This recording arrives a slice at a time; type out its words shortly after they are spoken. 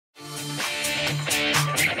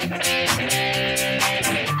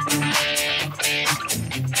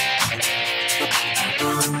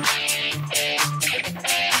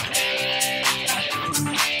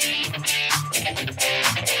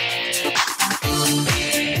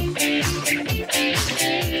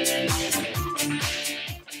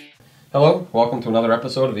Hello, welcome to another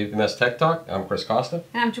episode of EPMS Tech Talk. I'm Chris Costa.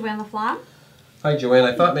 And I'm Joanne LaFlamme. Hi Joanne,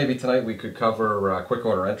 I thought maybe tonight we could cover quick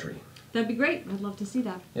order entry. That'd be great. I'd love to see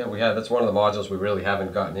that. Yeah, we have. That's one of the modules we really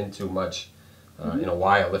haven't gotten into much in a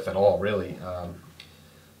while, if at all, really.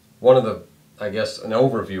 One of the, I guess, an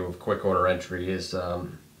overview of quick order entry is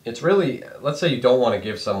it's really, let's say you don't want to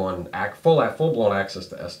give someone full-blown access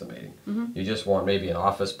to estimating. You just want maybe an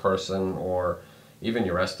office person or even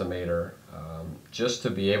your estimator just to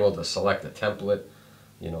be able to select a template,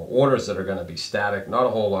 orders that are going to be static, not a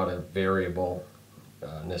whole lot of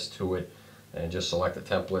variableness to it, and just select a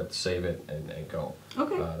template, save it, and go.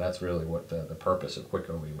 Okay. That's really what the purpose of quick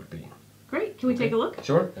order would be. Great. Can we take a look?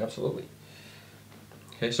 Sure, absolutely.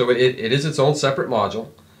 Okay, so it is its own separate module.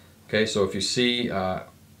 Okay, so if you see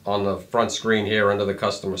on the front screen here under the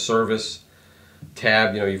customer service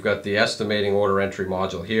tab, you've got the estimating order entry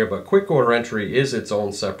module here, but quick order entry is its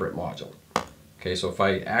own separate module. Okay, so if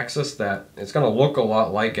I access that, it's going to look a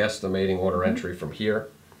lot like estimating order entry from here.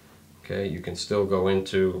 Okay, you can still go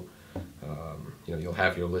into, you'll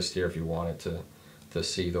have your list here if you wanted to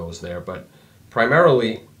see those there, but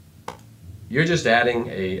primarily you're just adding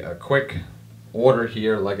a quick order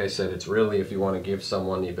here. Like I said, it's really if you want to give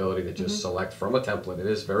someone the ability to just select from a template. It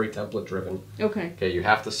is very template driven. Okay. Okay, you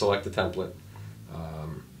have to select the template.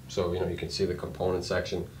 So you can see the component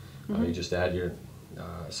section. You just add your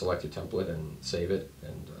select your template and save it,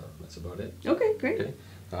 and that's about it. Okay, great. Okay.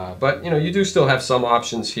 But you do still have some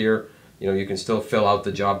options here. You can still fill out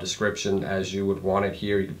the job description as you would want it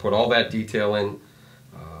here. You can put all that detail in.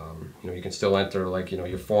 You can still enter like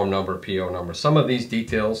your form number, PO number. Some of these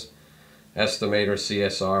details, estimator,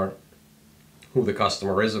 CSR, who the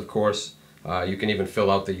customer is, of course. You can even fill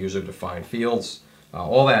out the user-defined fields.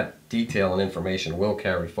 All that detail and information will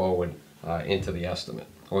carry forward into the estimate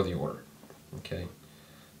or the order. Okay.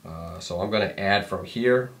 So I'm going to add from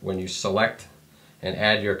here. When you select and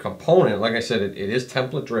add your component, like I said, it is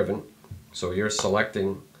template driven. So you're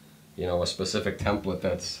selecting, a specific template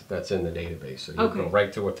that's in the database. So you go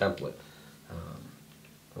right to a template.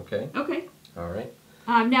 Okay. Okay. All right.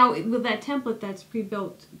 Now, with that template that's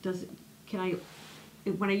pre-built,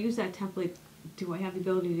 when I use that template, do I have the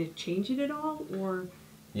ability to change it at all, or?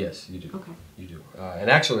 Yes, you do. Okay. You do. And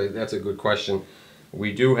actually, that's a good question.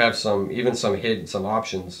 We do have some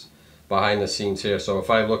options behind the scenes here. So if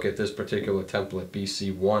I look at this particular template,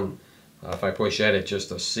 BC1, if I push edit just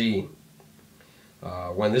to see,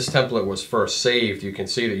 when this template was first saved, you can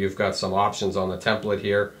see that you've got some options on the template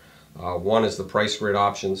here. One is the price grid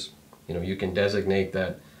options. You can designate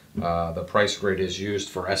that the price grid is used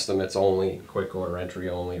for estimates only, quick order entry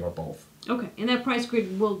only, or both. Okay, and that price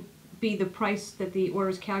grid will be the price that the order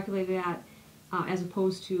is calculated at, as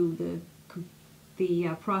opposed to the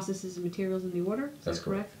processes and materials in the order? Is that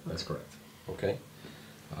correct? That's correct. Okay.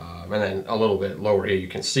 And then a little bit lower here, you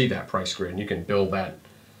can see that price grid, and you can build that,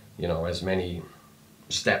 as many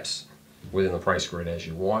steps within the price grid as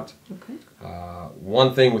you want. Okay.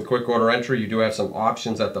 One thing with quick order entry, you do have some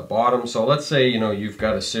options at the bottom. So let's say, you've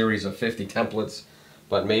got a series of 50 templates,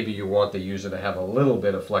 but maybe you want the user to have a little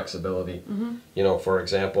bit of flexibility. For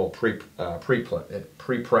example,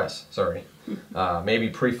 pre-press, sorry. Maybe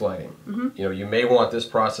pre-flighting. You may want this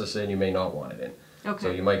process in, you may not want it in. Okay.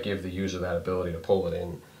 So you might give the user that ability to pull it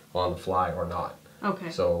in on the fly or not. Okay.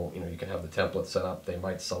 So, you can have the template set up. They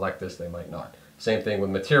might select this, they might not. Same thing with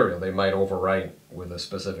material. They might overwrite with a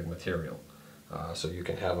specific material. So you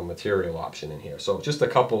can have a material option in here. So just a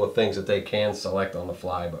couple of things that they can select on the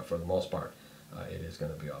fly, but for the most part, it is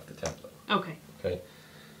going to be off the template. Okay. Okay.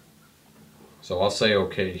 So I'll say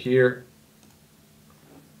OK here.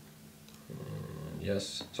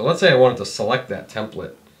 Yes. So let's say I wanted to select that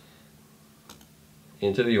template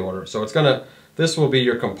into the order. So this will be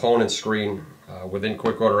your component screen within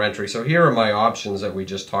quick order entry. So here are my options that we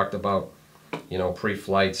just talked about.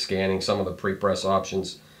 Pre-flight scanning, some of the pre-press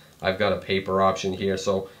options. I've got a paper option here.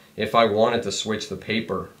 So if I wanted to switch the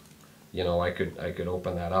paper, I could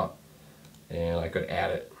open that up and I could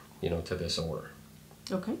add it, to this order.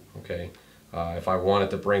 Okay. Okay. If I wanted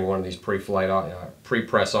to bring one of these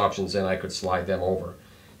pre-press options in, I could slide them over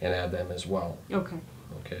and add them as well. Okay.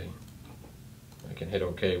 Okay. I can hit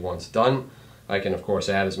OK once done. I can, of course,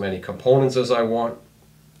 add as many components as I want.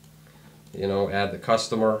 Add the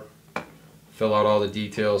customer, fill out all the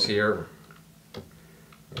details here.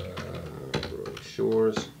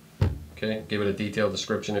 Brochures. Okay. Give it a detailed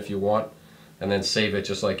description if you want, and then save it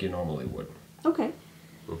just like you normally would. Okay.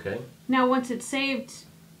 Okay. Now, once it's saved,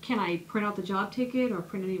 can I print out the job ticket or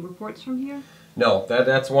print any reports from here? No,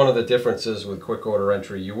 that's one of the differences with quick order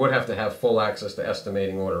entry. You would have to have full access to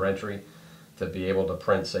estimating order entry to be able to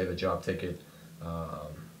print, say, the job ticket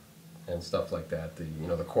and stuff like that. The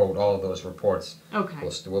the quote, all of those reports Okay.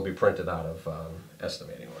 will be printed out of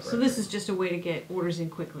estimating order. So this is just a way to get orders in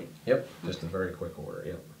quickly. Yep, just a very quick order.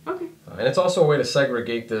 Yep. Okay. And it's also a way to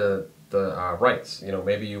segregate the rights.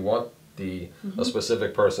 Maybe you want a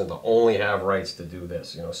specific person to only have rights to do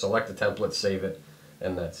this. Select a template, save it,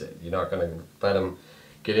 and that's it. You're not going to let them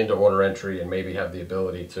get into order entry and maybe have the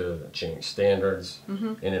ability to change standards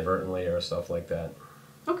inadvertently or stuff like that.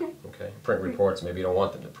 Okay. Okay. Print reports. Maybe you don't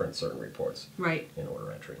want them to print certain reports. Right. In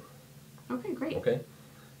order entry. Okay, great. Okay.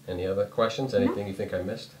 Any other questions? Anything you think I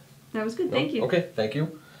missed? That was good. No? Thank you. Okay. Thank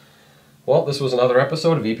you. Well, this was another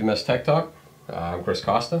episode of EPMS Tech Talk. I'm Chris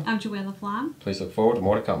Costa. I'm Joanne LaFlamme. Please look forward to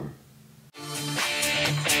more to come.